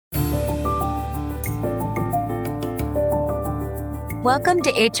Welcome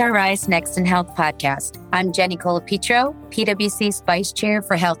to HRI's Next in Health podcast. I'm Jenny Colapetro, PwC's Vice Chair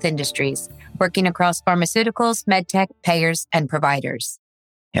for Health Industries, working across pharmaceuticals, medtech, payers, and providers.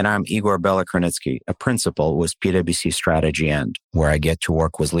 And I'm Igor Belokrinitsky, a principal with PwC Strategy End, where I get to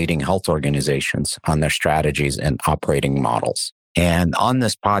work with leading health organizations on their strategies and operating models. And on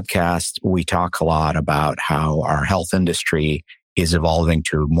this podcast, we talk a lot about how our health industry is evolving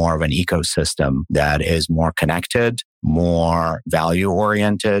to more of an ecosystem that is more connected, more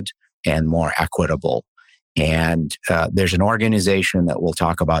value-oriented, and more equitable. And there's an organization that we'll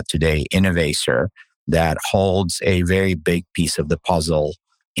talk about today, Innovaccer, that holds a very big piece of the puzzle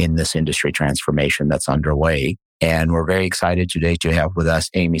in this industry transformation that's underway. And we're very excited today to have with us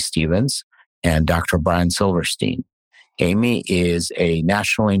Amy Stevens and Dr. Brian Silverstein. Amy is a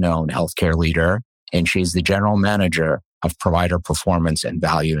nationally known healthcare leader, and she's the general manager of provider performance and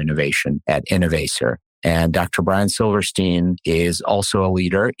value innovation at Innovaccer. And Dr. Brian Silverstein is also a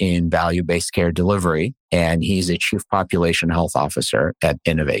leader in value-based care delivery, and he's a chief population health officer at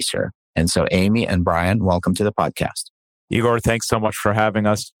Innovaccer. And so Amy and Brian, welcome to the podcast. Igor, thanks so much for having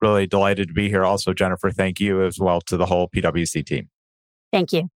us. Really delighted to be here. Also, Jennifer, thank you as well to the whole PwC team.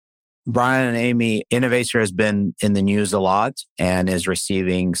 Thank you. Brian and Amy, Innovaccer has been in the news a lot and is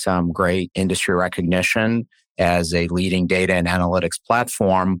receiving some great industry recognition as a leading data and analytics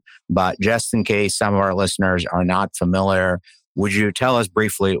platform. But just in case some of our listeners are not familiar, would you tell us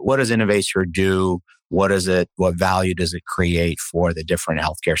briefly, what does Innovaccer do? What is it? What value does it create for the different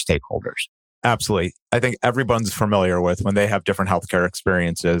healthcare stakeholders? Absolutely. I think everyone's familiar with, when they have different healthcare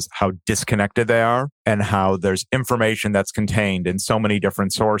experiences, how disconnected they are and how there's information that's contained in so many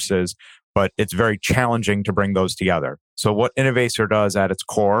different sources, but it's very challenging to bring those together. So what Innovaccer does at its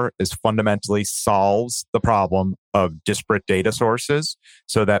core is fundamentally solves the problem of disparate data sources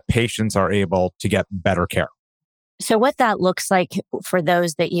so that patients are able to get better care. So what that looks like for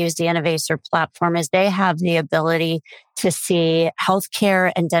those that use the Innovaccer platform is they have the ability to see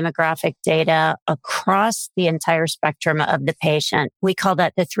healthcare and demographic data across the entire spectrum of the patient. We call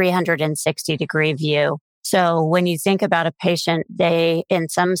that the 360-degree view. So when you think about a patient, in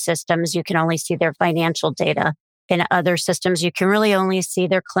some systems, you can only see their financial data. In other systems, you can really only see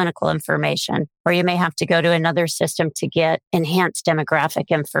their clinical information, or you may have to go to another system to get enhanced demographic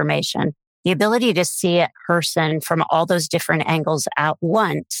information. The ability to see a person from all those different angles at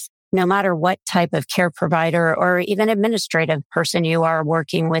once, no matter what type of care provider or even administrative person you are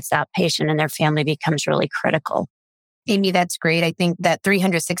working with that patient and their family, becomes really critical. Amy, that's great. I think that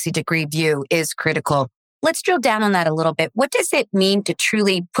 360-degree view is critical. Let's drill down on that a little bit. What does it mean to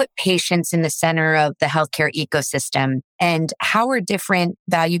truly put patients in the center of the healthcare ecosystem? And how are different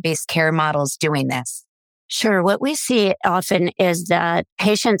value-based care models doing this? Sure. What we see often is that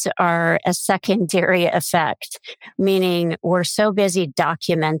patients are a secondary effect, meaning we're so busy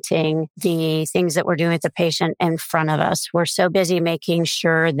documenting the things that we're doing with the patient in front of us. We're so busy making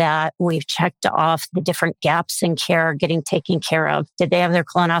sure that we've checked off the different gaps in care getting taken care of. Did they have their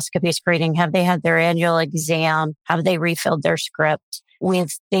colonoscopy screening? Have they had their annual exam? Have they refilled their script? We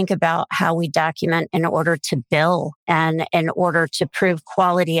think about how we document in order to bill and in order to prove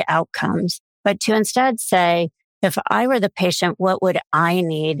quality outcomes. But to instead say, if I were the patient, what would I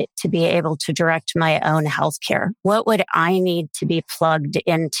need to be able to direct my own healthcare? What would I need to be plugged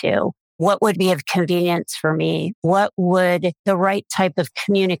into? What would be of convenience for me? What would the right type of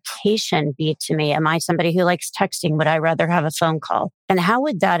communication be to me? Am I somebody who likes texting? Would I rather have a phone call? And how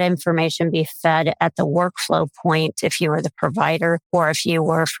would that information be fed at the workflow point if you were the provider or if you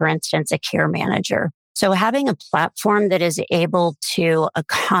were, for instance, a care manager? So having a platform that is able to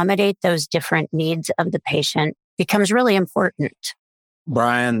accommodate those different needs of the patient becomes really important.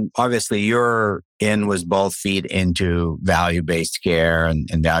 Brian, obviously you're in with both feet into value-based care and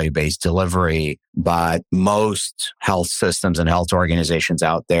value-based delivery, but most health systems and health organizations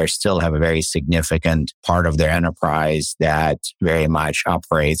out there still have a very significant part of their enterprise that very much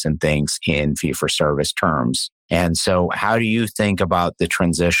operates and thinks in fee-for-service terms. And so how do you think about the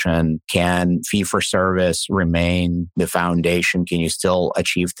transition? Can fee-for-service remain the foundation? Can you still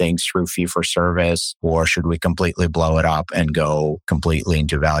achieve things through fee-for-service? Or should we completely blow it up and go completely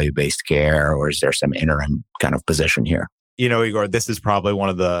into value-based care? Or is there some interim kind of position here? You know, Igor, this is probably one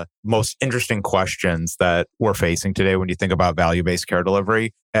of the most interesting questions that we're facing today when you think about value-based care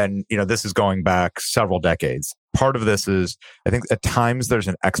delivery. And, this is going back several decades. Part of this is, I think at times there's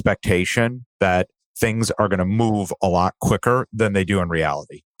an expectation that things are going to move a lot quicker than they do in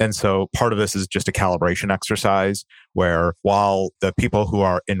reality. And so part of this is just a calibration exercise where while the people who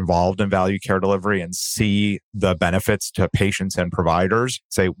are involved in value care delivery and see the benefits to patients and providers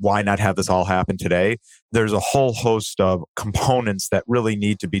say, why not have this all happen today? There's a whole host of components that really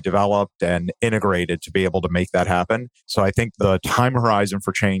need to be developed and integrated to be able to make that happen. So I think the time horizon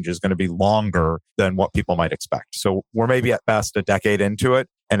for change is going to be longer than what people might expect. So we're maybe at best a decade into it.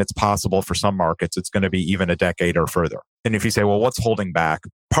 And it's possible for some markets, it's going to be even a decade or further. And if you say, well, what's holding back?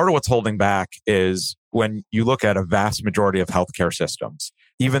 Part of what's holding back is when you look at a vast majority of healthcare systems,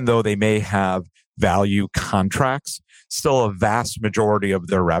 even though they may have value contracts, still a vast majority of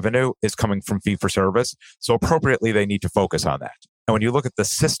their revenue is coming from fee for service. So appropriately, they need to focus on that. And when you look at the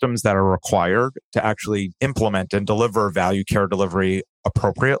systems that are required to actually implement and deliver value care delivery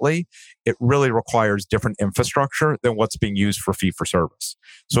appropriately, it really requires different infrastructure than what's being used for fee for service.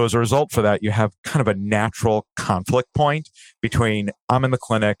 So as a result for that, you have kind of a natural conflict point between I'm in the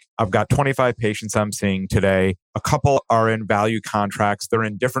clinic, I've got 25 patients I'm seeing today, a couple are in value contracts, they're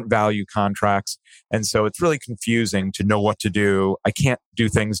in different value contracts. And so it's really confusing to know what to do. I can't do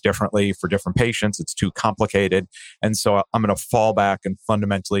things differently for different patients. It's too complicated. And so I'm going to fall back and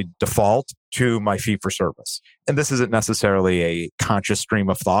fundamentally default to my fee for service. And this isn't necessarily a conscious stream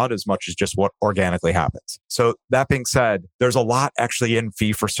of thought as much as just what organically happens. So that being said, there's a lot actually in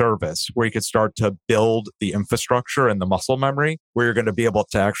fee for service where you could start to build the infrastructure and the muscle memory where you're going to be able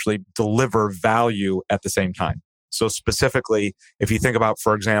to actually deliver value at the same time. So specifically, if you think about,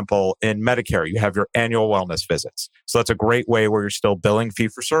 for example, in Medicare, you have your annual wellness visits. So that's a great way where you're still billing fee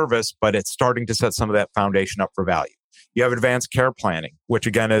for service, but it's starting to set some of that foundation up for value. You have advanced care planning, which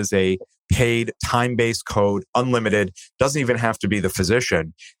again is a paid time-based code, unlimited, doesn't even have to be the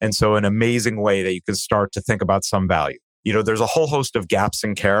physician. And so an amazing way that you can start to think about some value. There's a whole host of gaps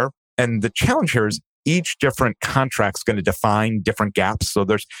in care. And the challenge here is each different contract's going to define different gaps. So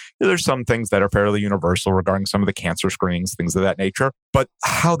there's some things that are fairly universal regarding some of the cancer screenings, things of that nature. But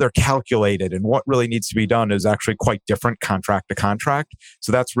how they're calculated and what really needs to be done is actually quite different contract to contract.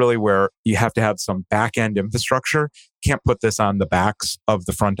 So that's really where you have to have some back-end infrastructure. Can't put this on the backs of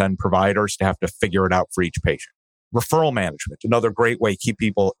the front-end providers to have to figure it out for each patient. Referral management, another great way to keep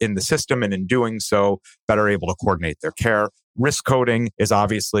people in the system and in doing so, better able to coordinate their care. Risk coding is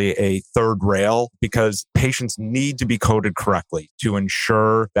obviously a third rail because patients need to be coded correctly to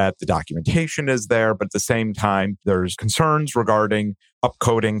ensure that the documentation is there. But at the same time, there's concerns regarding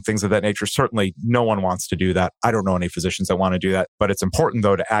upcoding, things of that nature. Certainly, no one wants to do that. I don't know any physicians that want to do that, but it's important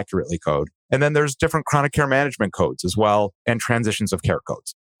though to accurately code. And then there's different chronic care management codes as well and transitions of care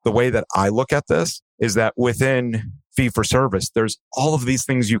codes. The way that I look at this is that within fee for service, there's all of these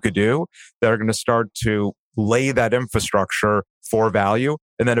things you could do that are going to start to lay that infrastructure for value.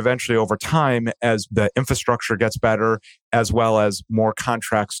 And then eventually over time, as the infrastructure gets better, as well as more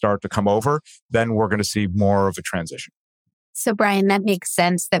contracts start to come over, then we're going to see more of a transition. So Brian, that makes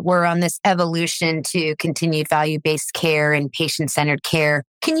sense that we're on this evolution to continued value-based care and patient-centered care.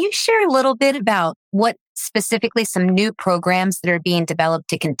 Can you share a little bit about what specifically some new programs that are being developed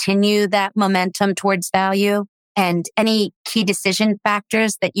to continue that momentum towards value? And any key decision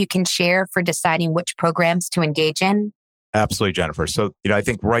factors that you can share for deciding which programs to engage in? Absolutely, Jennifer. So, I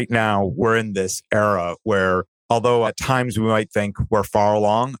think right now we're in this era where although at times we might think we're far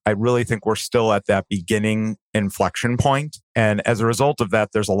along, I really think we're still at that beginning inflection point. And as a result of that,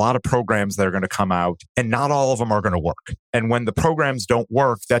 there's a lot of programs that are going to come out and not all of them are going to work. And when the programs don't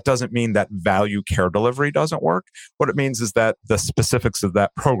work, that doesn't mean that value care delivery doesn't work. What it means is that the specifics of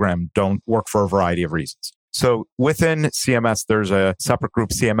that program don't work for a variety of reasons. So within CMS, there's a separate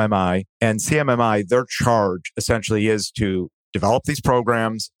group, CMMI, and CMMI, their charge essentially is to develop these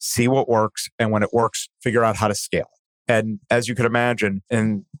programs, see what works, and when it works, figure out how to scale it. And as you could imagine,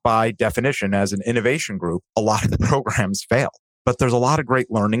 and by definition, as an innovation group, a lot of the programs fail. But there's a lot of great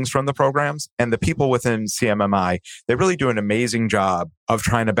learnings from the programs, and the people within CMMI, they really do an amazing job of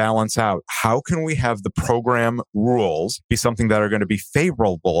trying to balance out how can we have the program rules be something that are going to be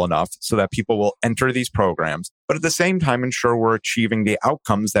favorable enough so that people will enter these programs, but at the same time ensure we're achieving the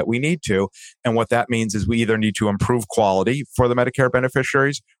outcomes that we need to. And what that means is we either need to improve quality for the Medicare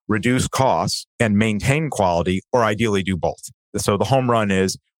beneficiaries, reduce costs, and maintain quality, or ideally do both. So the home run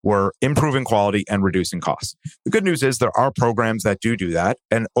is we're improving quality and reducing costs. The good news is there are programs that do that.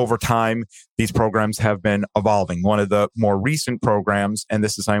 And over time, these programs have been evolving. One of the more recent programs, and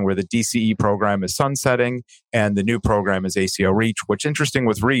this is something where the DCE program is sunsetting and the new program is ACO REACH. What's interesting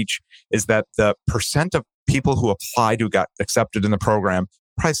with REACH is that the percent of people who applied who got accepted in the program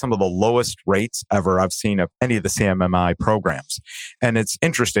probably some of the lowest rates ever I've seen of any of the CMMI programs. And it's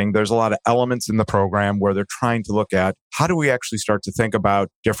interesting. There's a lot of elements in the program where they're trying to look at how do we actually start to think about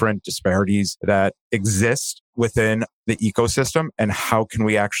different disparities that exist within the ecosystem and how can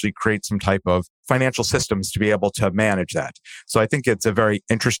we actually create some type of financial systems to be able to manage that. So I think it's a very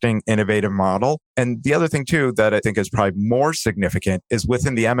interesting, innovative model. And the other thing too that I think is probably more significant is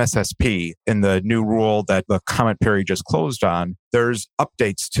within the MSSP in the new rule that the comment period just closed on, there's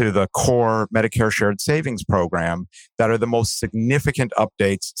updates to the core Medicare Shared Savings Program that are the most significant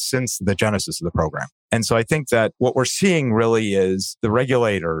updates since the genesis of the program. And so I think that what we're seeing really is the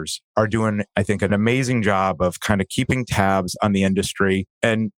regulators are doing, I think, an amazing job of kind of keeping tabs on the industry.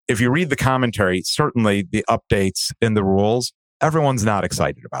 And if you read the commentary, certainly the updates in the rules, everyone's not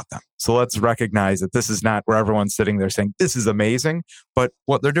excited about them. So let's recognize that this is not where everyone's sitting there saying, this is amazing. But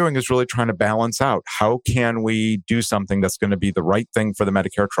what they're doing is really trying to balance out how can we do something that's going to be the right thing for the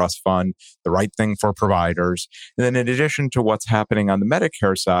Medicare Trust Fund, the right thing for providers. And then in addition to what's happening on the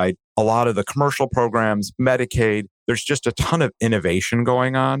Medicare side, a lot of the commercial programs, Medicaid, there's just a ton of innovation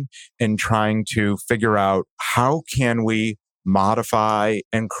going on in trying to figure out how can we modify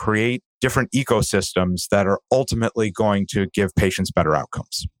and create different ecosystems that are ultimately going to give patients better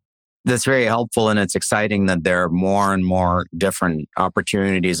outcomes. That's very helpful. And it's exciting that there are more and more different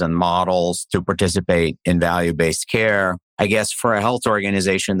opportunities and models to participate in value-based care. I guess for a health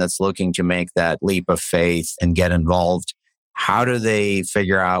organization that's looking to make that leap of faith and get involved, how do they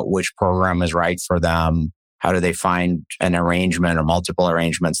figure out which program is right for them? How do they find an arrangement or multiple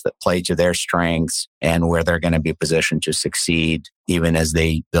arrangements that play to their strengths and where they're going to be positioned to succeed, even as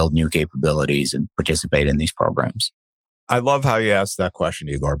they build new capabilities and participate in these programs? I love how you asked that question,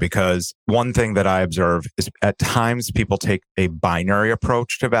 Igor, because one thing that I observe is at times people take a binary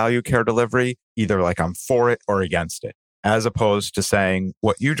approach to value care delivery, either like I'm for it or against it, as opposed to saying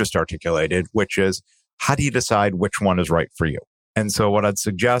what you just articulated, which is how do you decide which one is right for you? And so what I'd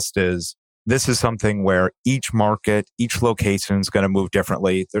suggest is this is something where each market, each location is going to move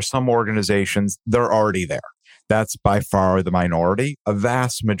differently. There's some organizations, they're already there. That's by far the minority. A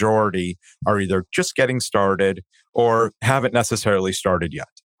vast majority are either just getting started or haven't necessarily started yet.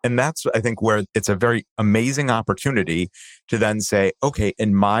 And that's, I think, where it's a very amazing opportunity to then say, okay,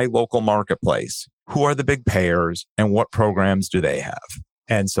 in my local marketplace, who are the big payers and what programs do they have?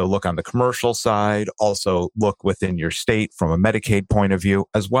 And so look on the commercial side, also look within your state from a Medicaid point of view,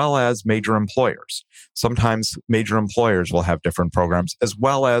 as well as major employers. Sometimes major employers will have different programs, as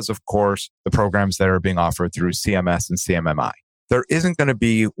well as, of course, the programs that are being offered through CMS and CMMI. There isn't going to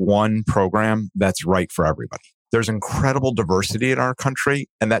be one program that's right for everybody. There's incredible diversity in our country,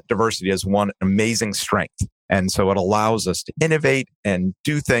 and that diversity is one amazing strength. And so it allows us to innovate and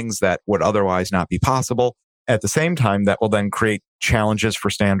do things that would otherwise not be possible. At the same time, that will then create challenges for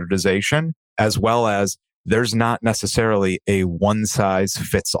standardization, as well as there's not necessarily a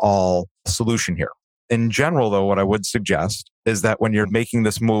one-size-fits-all solution here. In general, though, what I would suggest is that when you're making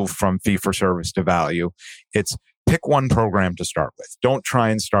this move from fee-for-service to value, it's pick one program to start with. Don't try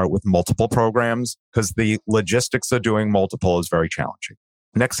and start with multiple programs because the logistics of doing multiple is very challenging.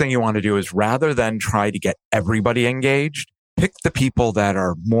 Next thing you want to do is rather than try to get everybody engaged, pick the people that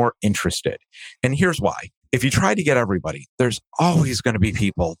are more interested. And here's why. If you try to get everybody, there's always going to be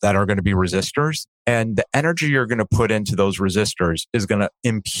people that are going to be resistors. And the energy you're going to put into those resistors is going to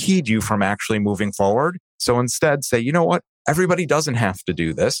impede you from actually moving forward. So instead say, you know what? Everybody doesn't have to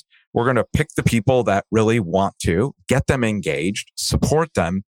do this. We're going to pick the people that really want to, get them engaged, support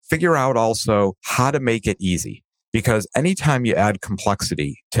them, figure out also how to make it easy. Because anytime you add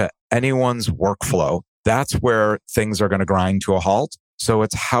complexity to anyone's workflow, that's where things are going to grind to a halt. So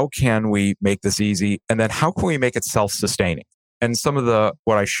it's how can we make this easy? And then how can we make it self-sustaining? And some of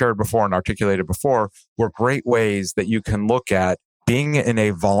what I shared before and articulated before were great ways that you can look at being in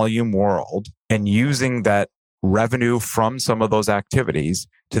a volume world and using that revenue from some of those activities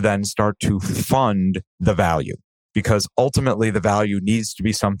to then start to fund the value. Because ultimately the value needs to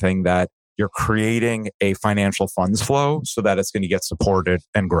be something that you're creating a financial funds flow so that it's going to get supported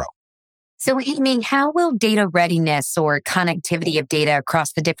and grow. So, Amy, how will data readiness or connectivity of data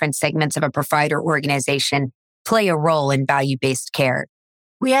across the different segments of a provider organization play a role in value-based care?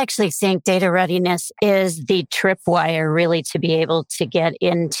 We actually think data readiness is the tripwire really to be able to get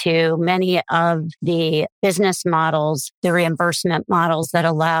into many of the business models, the reimbursement models that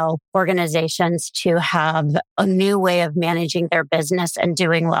allow organizations to have a new way of managing their business and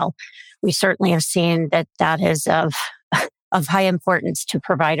doing well. We certainly have seen that is of high importance to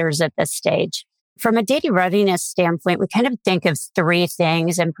providers at this stage. From a data readiness standpoint, we kind of think of three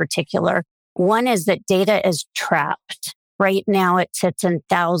things in particular. One is that data is trapped, Right now, it sits in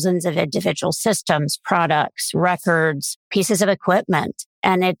thousands of individual systems, products, records, pieces of equipment,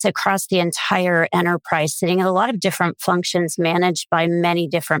 and it's across the entire enterprise, sitting in a lot of different functions managed by many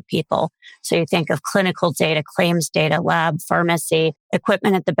different people. So you think of clinical data, claims data, lab, pharmacy,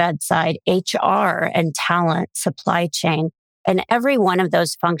 equipment at the bedside, HR and talent, supply chain. And every one of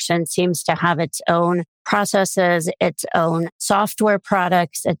those functions seems to have its own processes, its own software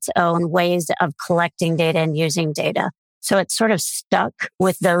products, its own ways of collecting data and using data. So it's sort of stuck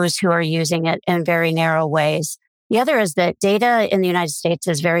with those who are using it in very narrow ways. The other is that data in the United States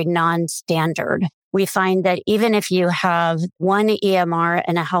is very non-standard. We find that even if you have one EMR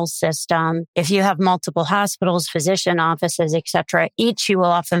in a health system, if you have multiple hospitals, physician offices, et cetera, each you will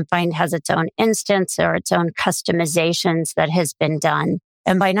often find has its own instance or its own customizations that has been done.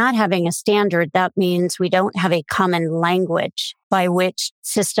 And by not having a standard, that means we don't have a common language by which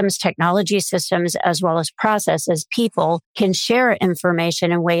systems, technology systems, as well as processes, people can share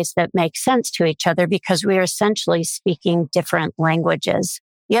information in ways that make sense to each other because we are essentially speaking different languages.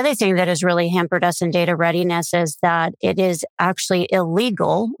 The other thing that has really hampered us in data readiness is that it is actually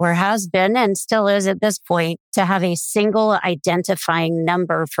illegal, or has been and still is at this point, to have a single identifying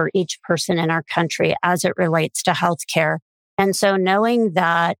number for each person in our country as it relates to healthcare. And so knowing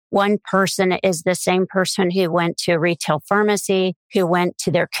that one person is the same person who went to a retail pharmacy, who went to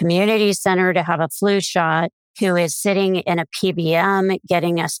their community center to have a flu shot, who is sitting in a PBM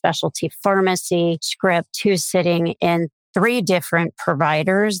getting a specialty pharmacy script, who's sitting in 3 different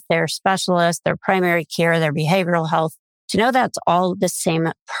providers, their specialists, their primary care, their behavioral health, to know that's all the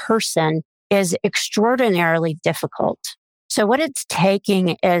same person is extraordinarily difficult. So what it's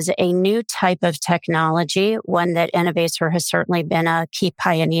taking is a new type of technology, one that Innovaccer has certainly been a key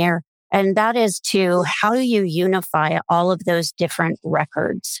pioneer, and that is to how do you unify all of those different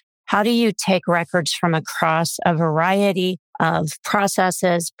records? How do you take records from across a variety of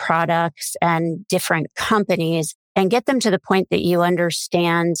processes, products, and different companies and get them to the point that you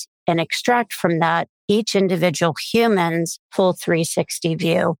understand and extract from that each individual human's full 360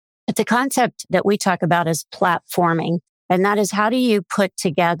 view? It's a concept that we talk about as platforming. And that is, how do you put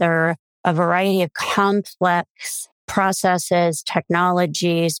together a variety of complex processes,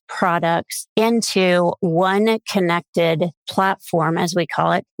 technologies, products into one connected platform, as we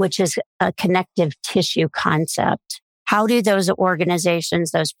call it, which is a connective tissue concept? How do those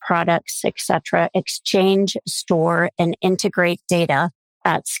organizations, those products, et cetera, exchange, store, and integrate data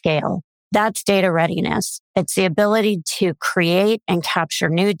at scale? That's data readiness. It's the ability to create and capture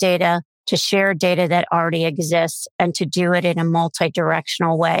new data, to share data that already exists, and to do it in a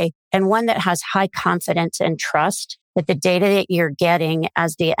multi-directional way, and one that has high confidence and trust that the data that you're getting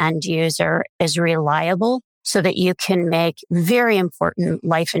as the end user is reliable so that you can make very important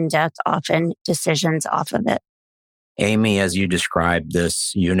life and death, often, decisions off of it. Amy, as you described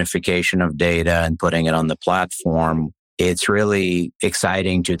this unification of data and putting it on the platform, it's really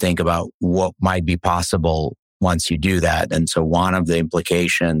exciting to think about what might be possible once you do that. And so one of the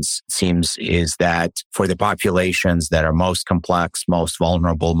implications is that for the populations that are most complex, most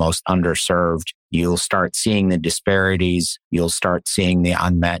vulnerable, most underserved, you'll start seeing the disparities. You'll start seeing the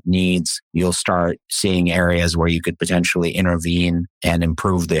unmet needs. You'll start seeing areas where you could potentially intervene and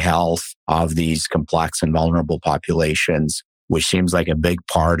improve the health of these complex and vulnerable populations, which seems like a big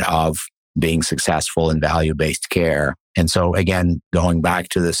part of being successful in value-based care. And so again, going back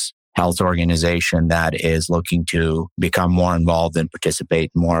to this health organization that is looking to become more involved and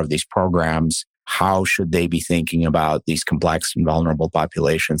participate in more of these programs, how should they be thinking about these complex and vulnerable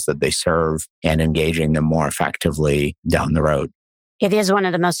populations that they serve and engaging them more effectively down the road? It is one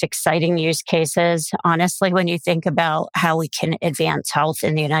of the most exciting use cases, honestly, when you think about how we can advance health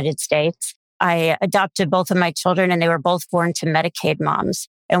in the United States. I adopted both of my children and they were both born to Medicaid moms.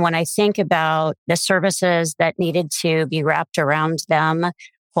 And when I think about the services that needed to be wrapped around them,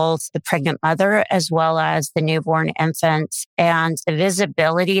 both the pregnant mother as well as the newborn infants, and the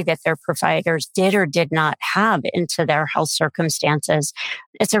visibility that their providers did or did not have into their health circumstances.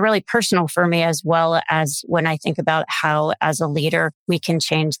 It's a really personal for me, as well as when I think about how, as a leader, we can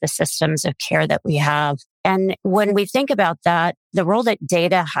change the systems of care that we have. And when we think about that, the role that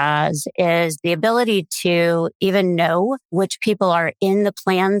data has is the ability to even know which people are in the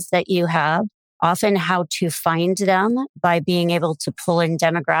plans that you have, often how to find them by being able to pull in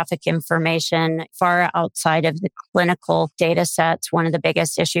demographic information far outside of the clinical data sets. One of the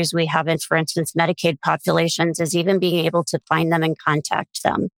biggest issues we have in, for instance, Medicaid populations is even being able to find them and contact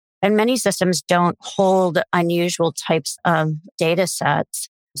them. And many systems don't hold unusual types of data sets,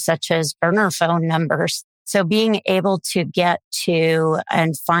 such as burner phone numbers. So being able to get to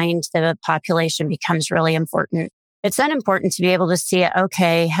and find the population becomes really important. It's then important to be able to see,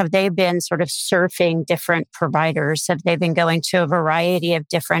 okay, have they been sort of surfing different providers? Have they been going to a variety of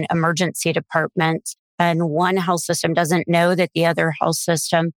different emergency departments? And one health system doesn't know that the other health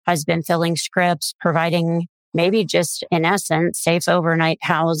system has been filling scripts, providing maybe just in essence, safe overnight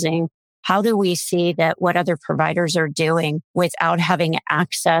housing. How do we see that what other providers are doing without having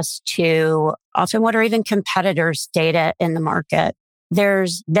access to often what are even competitors' data in the market?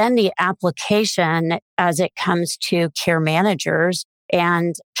 There's then the application as it comes to care managers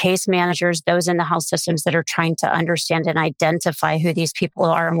and case managers, those in the health systems that are trying to understand and identify who these people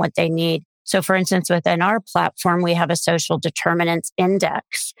are and what they need. So for instance, within our platform, we have a social determinants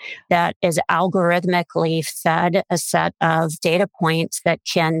index that is algorithmically fed a set of data points that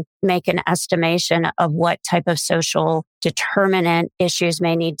can make an estimation of what type of social determinant issues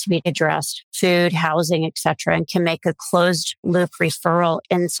may need to be addressed, food, housing, et cetera, and can make a closed loop referral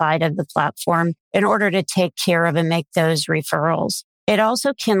inside of the platform in order to take care of and make those referrals. It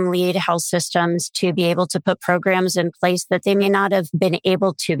also can lead health systems to be able to put programs in place that they may not have been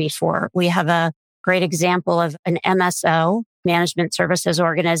able to before. We have a great example of an MSO, management services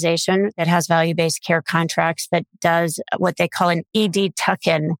organization, that has value-based care contracts that does what they call an ED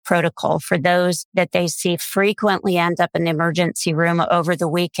tuck-in protocol for those that they see frequently end up in the emergency room over the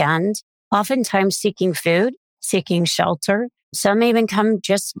weekend, oftentimes seeking food, seeking shelter. Some even come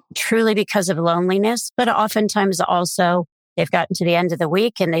just truly because of loneliness, but oftentimes also they've gotten to the end of the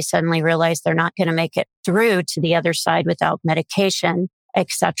week and they suddenly realize they're not going to make it through to the other side without medication,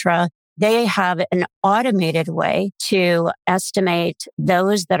 etc. They have an automated way to estimate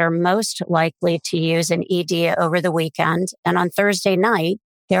those that are most likely to use an ED over the weekend. And on Thursday night,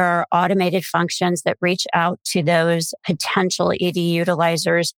 there are automated functions that reach out to those potential ED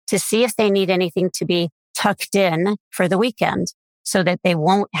utilizers to see if they need anything to be tucked in for the weekend, so that they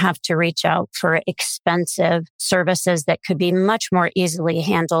won't have to reach out for expensive services that could be much more easily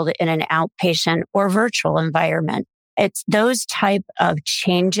handled in an outpatient or virtual environment. It's those type of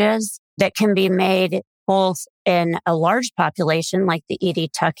changes that can be made both in a large population like the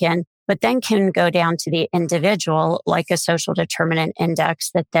ED tuck-in, but then can go down to the individual like a social determinant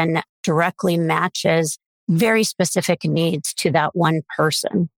index that then directly matches very specific needs to that one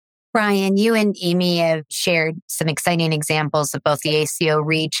person. Brian, you and Amy have shared some exciting examples of both the ACO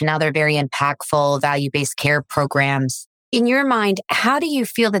REACH and other very impactful value-based care programs. In your mind, how do you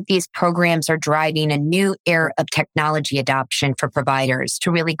feel that these programs are driving a new era of technology adoption for providers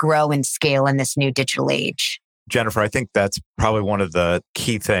to really grow and scale in this new digital age? Jennifer, I think that's probably one of the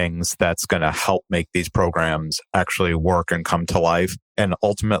key things that's going to help make these programs actually work and come to life, and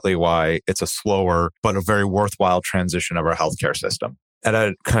ultimately why it's a slower but a very worthwhile transition of our healthcare system. And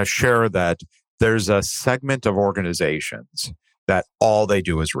I kind of share that there's a segment of organizations that all they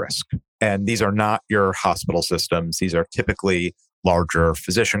do is risk. And these are not your hospital systems. These are typically larger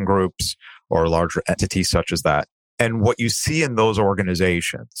physician groups or larger entities such as that. And what you see in those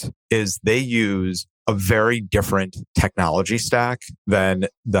organizations is they use a very different technology stack than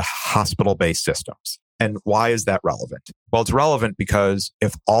the hospital-based systems. And why is that relevant? Well, it's relevant because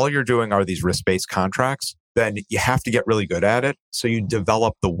if all you're doing are these risk-based contracts, then you have to get really good at it. So you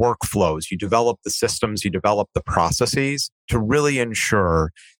develop the workflows, you develop the systems, you develop the processes to really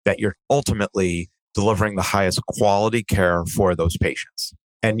ensure that you're ultimately delivering the highest quality care for those patients.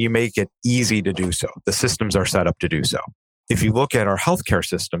 And you make it easy to do so. The systems are set up to do so. If you look at our healthcare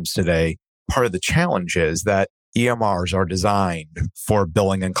systems today, part of the challenge is that EMRs are designed for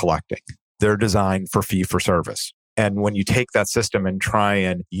billing and collecting. They're designed for fee for service. And when you take that system and try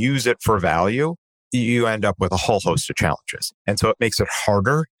and use it for value, you end up with a whole host of challenges. And so it makes it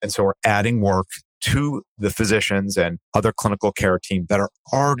harder. And so we're adding work to the physicians and other clinical care team that are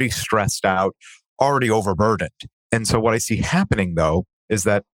already stressed out, already overburdened. And so what I see happening though, is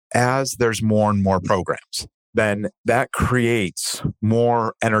that as there's more and more programs, then that creates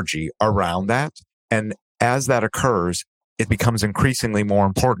more energy around that. And as that occurs, it becomes increasingly more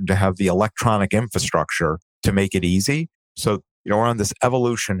important to have the electronic infrastructure to make it easy. So, we're on this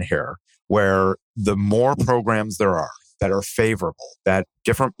evolution here where the more programs there are that are favorable, that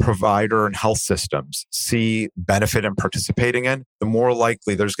different provider and health systems see benefit in participating in, the more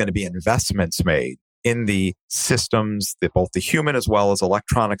likely there's going to be investments made in the systems, both the human as well as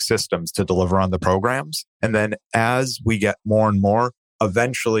electronic systems to deliver on the programs. And then as we get more and more,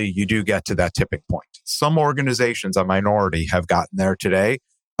 eventually you do get to that tipping point. Some organizations, a minority, have gotten there today.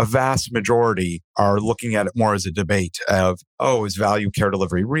 A vast majority are looking at it more as a debate of, is value care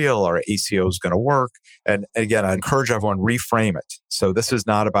delivery real? Are ACOs going to work? And again, I encourage everyone reframe it. So this is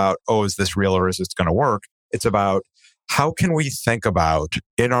not about, is this real or is this going to work? It's about how can we think about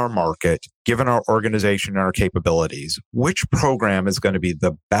in our market given our organization and our capabilities, which program is going to be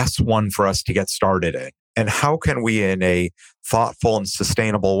the best one for us to get started in? And how can we, in a thoughtful and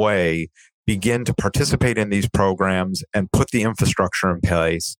sustainable way, begin to participate in these programs and put the infrastructure in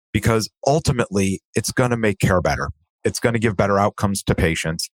place? Because ultimately, it's going to make care better. It's going to give better outcomes to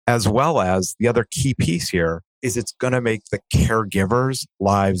patients, as well as the other key piece here is it's going to make the caregivers'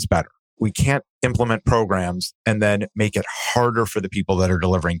 lives better. We can't implement programs and then make it harder for the people that are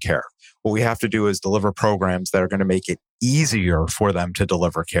delivering care. What we have to do is deliver programs that are going to make it easier for them to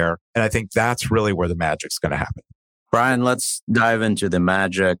deliver care. And I think that's really where the magic's going to happen. Brian, let's dive into the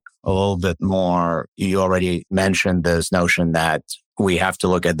magic a little bit more. You already mentioned this notion that we have to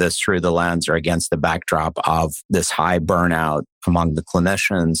look at this through the lens or against the backdrop of this high burnout among the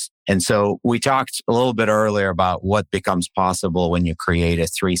clinicians. And so we talked a little bit earlier about what becomes possible when you create a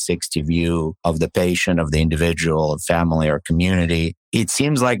 360 view of the patient, of the individual, of family or community. It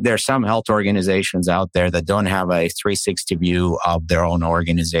seems like there's some health organizations out there that don't have a 360 view of their own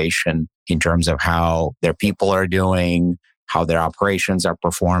organization in terms of how their people are doing, how their operations are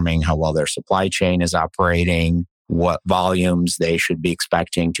performing, how well their supply chain is operating, what volumes they should be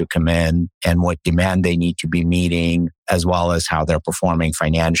expecting to come in, and what demand they need to be meeting, as well as how they're performing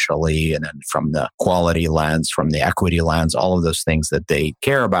financially, and then from the quality lens, from the equity lens, all of those things that they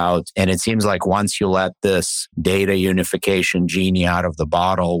care about. And it seems like once you let this data unification genie out of the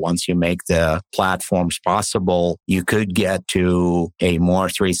bottle, once you make the platforms possible, you could get to a more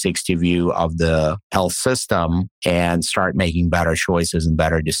 360 view of the health system and start making better choices and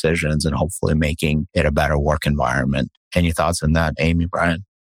better decisions, and hopefully making it a better work environment. Any thoughts on that, Amy, Brian?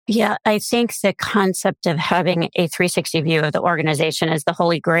 Yeah, I think the concept of having a 360 view of the organization is the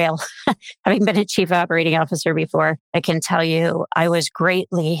holy grail. Having been a chief operating officer before, I can tell you I was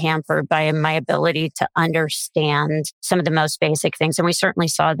greatly hampered by my ability to understand some of the most basic things. And we certainly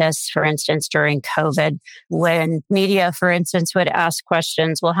saw this, for instance, during COVID, when media, for instance, would ask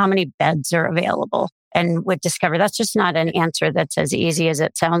questions, well, how many beds are available? And would discover that's just not an answer that's as easy as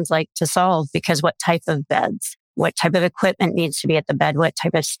it sounds like to solve, because what type of beds? What type of equipment needs to be at the bed? What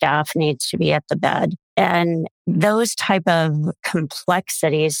type of staff needs to be at the bed? And those type of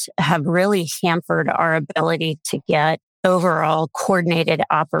complexities have really hampered our ability to get overall coordinated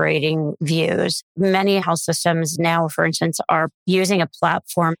operating views. Many health systems now, for instance, are using a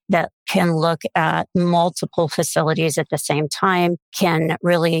platform that can look at multiple facilities at the same time, can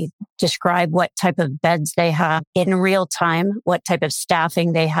really describe what type of beds they have in real time, what type of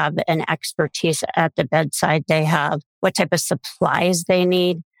staffing they have and expertise at the bedside they have, what type of supplies they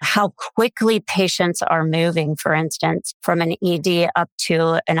need, how quickly patients are moving, for instance, from an ED up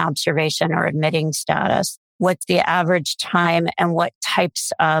to an observation or admitting status. What's the average time and what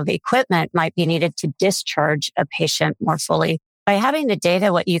types of equipment might be needed to discharge a patient more fully. By having the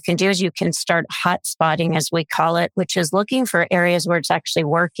data, what you can do is you can start hotspotting, as we call it, which is looking for areas where it's actually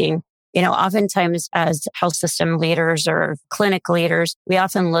working. You know, oftentimes as health system leaders or clinic leaders, we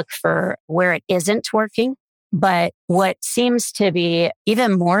often look for where it isn't working. But what seems to be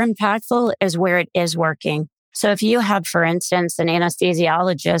even more impactful is where it is working. So if you have, for instance, an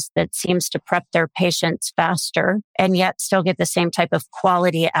anesthesiologist that seems to prep their patients faster and yet still get the same type of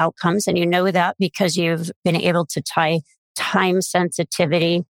quality outcomes, and you know that because you've been able to tie time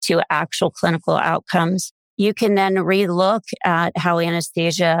sensitivity to actual clinical outcomes, you can then relook at how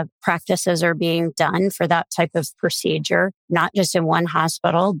anesthesia practices are being done for that type of procedure, not just in one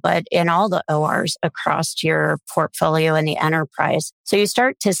hospital, but in all the ORs across your portfolio and the enterprise. So you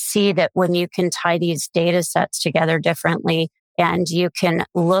start to see that when you can tie these data sets together differently, and you can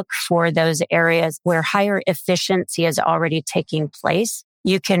look for those areas where higher efficiency is already taking place,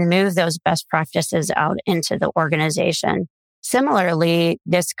 you can move those best practices out into the organization. Similarly,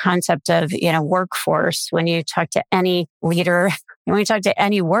 this concept of, workforce, when you talk to any leader, when you talk to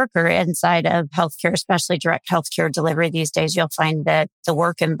any worker inside of healthcare, especially direct healthcare delivery these days, you'll find that the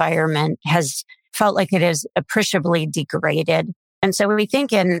work environment has felt like it is appreciably degraded. And so we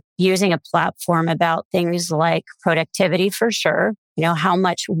think in using a platform about things like productivity for sure, how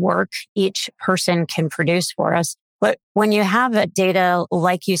much work each person can produce for us. But when you have a data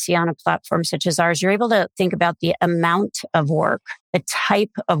like you see on a platform such as ours, you're able to think about the amount of work, the type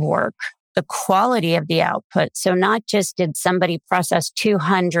of work, the quality of the output. So not just did somebody process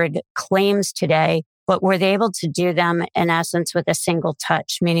 200 claims today, but were they able to do them in essence with a single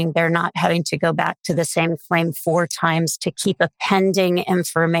touch, meaning they're not having to go back to the same claim 4 times to keep appending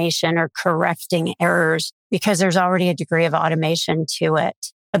information or correcting errors because there's already a degree of automation to it.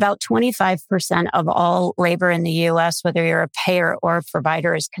 About 25% of all labor in the U.S., whether you're a payer or a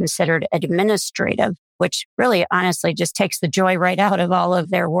provider, is considered administrative, which really honestly just takes the joy right out of all of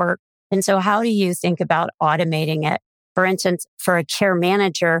their work. And so how do you think about automating it? For instance, for a care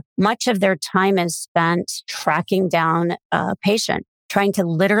manager, much of their time is spent tracking down a patient, trying to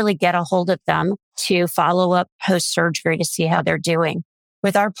literally get a hold of them to follow up post-surgery to see how they're doing.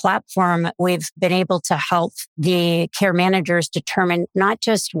 With our platform, we've been able to help the care managers determine not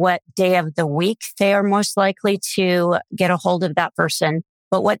just what day of the week they are most likely to get a hold of that person,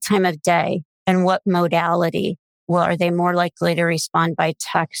 but what time of day and what modality. Well, are they more likely to respond by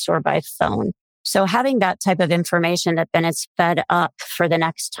text or by phone? So having that type of information that then is fed up for the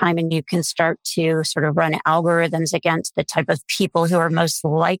next time, and you can start to sort of run algorithms against the type of people who are most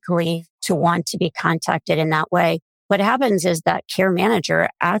likely to want to be contacted in that way. What happens is that care manager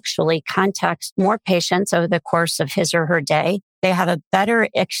actually contacts more patients over the course of his or her day. They have a better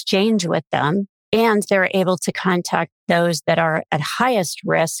exchange with them, and they're able to contact those that are at highest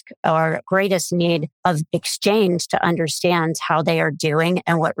risk or greatest need of exchange to understand how they are doing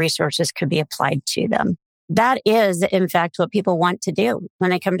and what resources could be applied to them. That is, in fact, what people want to do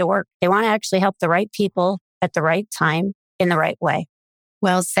when they come to work. They want to actually help the right people at the right time in the right way.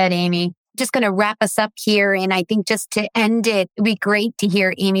 Well said, Amy. Just going to wrap us up here. And I think just to end it, it'd be great to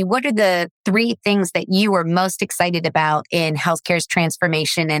hear, Amy, what are the 3 things that you are most excited about in healthcare's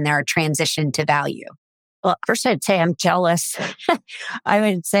transformation and our transition to value? Well, first I'd say I'm jealous. I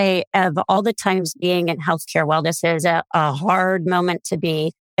would say of all the times being in healthcare, while this is a hard moment to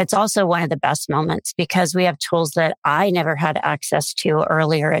be, it's also one of the best moments because we have tools that I never had access to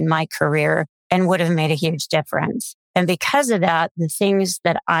earlier in my career and would have made a huge difference. And because of that, the things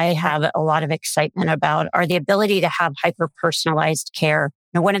that I have a lot of excitement about are the ability to have hyper-personalized care.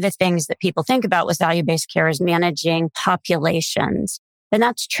 Now, one of the things that people think about with value-based care is managing populations. And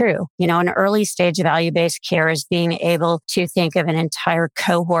that's true. An early stage of value-based care is being able to think of an entire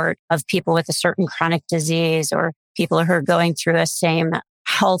cohort of people with a certain chronic disease or people who are going through a same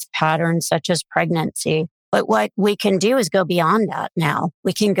health pattern, such as pregnancy. But what we can do is go beyond that now.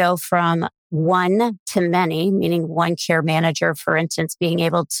 We can go from one to many, meaning one care manager, for instance, being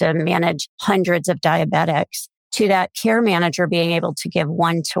able to manage hundreds of diabetics, to that care manager being able to give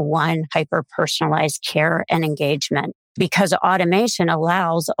one-to-one hyper-personalized care and engagement. Because automation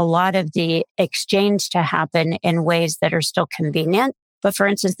allows a lot of the exchange to happen in ways that are still convenient. But for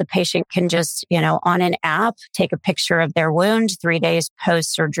instance, the patient can just, on an app, take a picture of their wound 3 days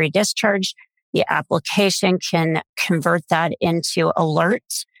post-surgery discharge. The application can convert that into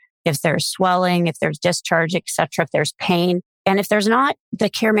alerts. If there's swelling, if there's discharge, et cetera, if there's pain. And if there's not, the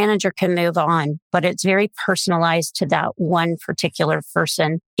care manager can move on, but it's very personalized to that one particular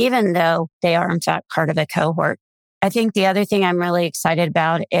person, even though they are in fact part of a cohort. I think the other thing I'm really excited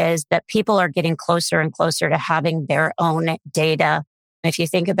about is that people are getting closer and closer to having their own data. If you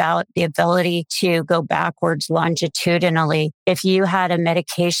think about the ability to go backwards longitudinally, if you had a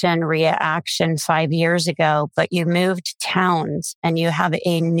medication reaction 5 years ago, but you moved towns and you have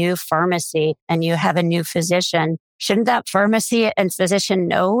a new pharmacy and you have a new physician, shouldn't that pharmacy and physician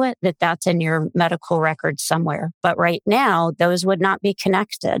know that that's in your medical record somewhere? But right now, those would not be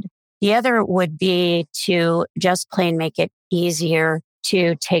connected. The other would be to just plain make it easier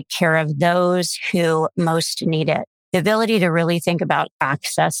to take care of those who most need it. The ability to really think about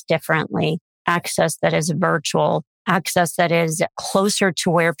access differently, access that is virtual, access that is closer to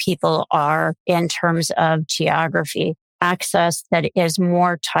where people are in terms of geography, access that is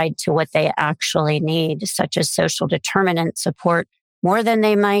more tied to what they actually need, such as social determinant support, more than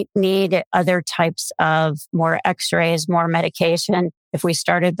they might need other types of more x-rays, more medication. If we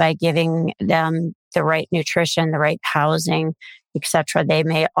started by giving them the right nutrition, the right housing, etc., they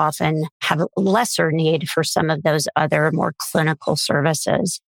may often have a lesser need for some of those other more clinical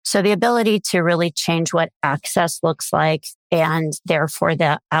services. So the ability to really change what access looks like and therefore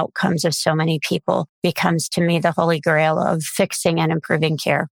the outcomes of so many people becomes to me the holy grail of fixing and improving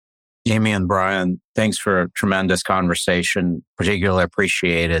care. Amy and Brian, thanks for a tremendous conversation. Particularly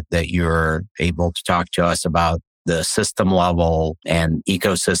appreciated that you're able to talk to us about the system level and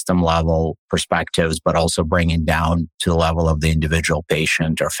ecosystem level perspectives, but also bringing down to the level of the individual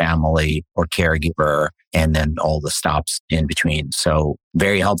patient or family or caregiver, and then all the stops in between. So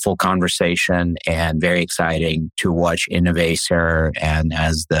very helpful conversation and very exciting to watch Innovaccer. And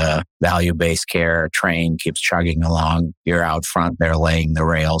as the value-based care train keeps chugging along, you're out front there laying the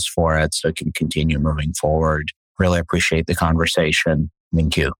rails for it so it can continue moving forward. Really appreciate the conversation.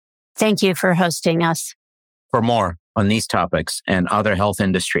 Thank you. Thank you for hosting us. For more on these topics and other health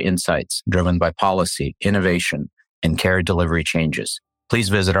industry insights driven by policy, innovation, and care delivery changes, please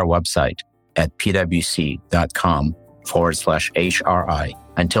visit our website at pwc.com/HRI.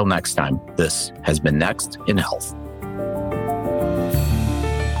 Until next time, this has been Next in Health.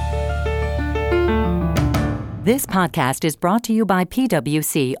 This podcast is brought to you by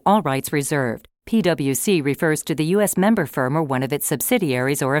PwC, all rights reserved. PwC refers to the U.S. member firm or one of its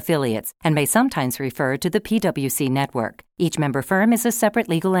subsidiaries or affiliates, and may sometimes refer to the PwC network. Each member firm is a separate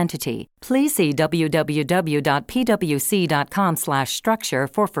legal entity. Please see www.pwc.com/structure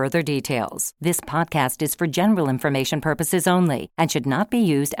for further details. This podcast is for general information purposes only and should not be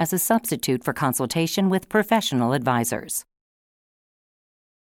used as a substitute for consultation with professional advisors.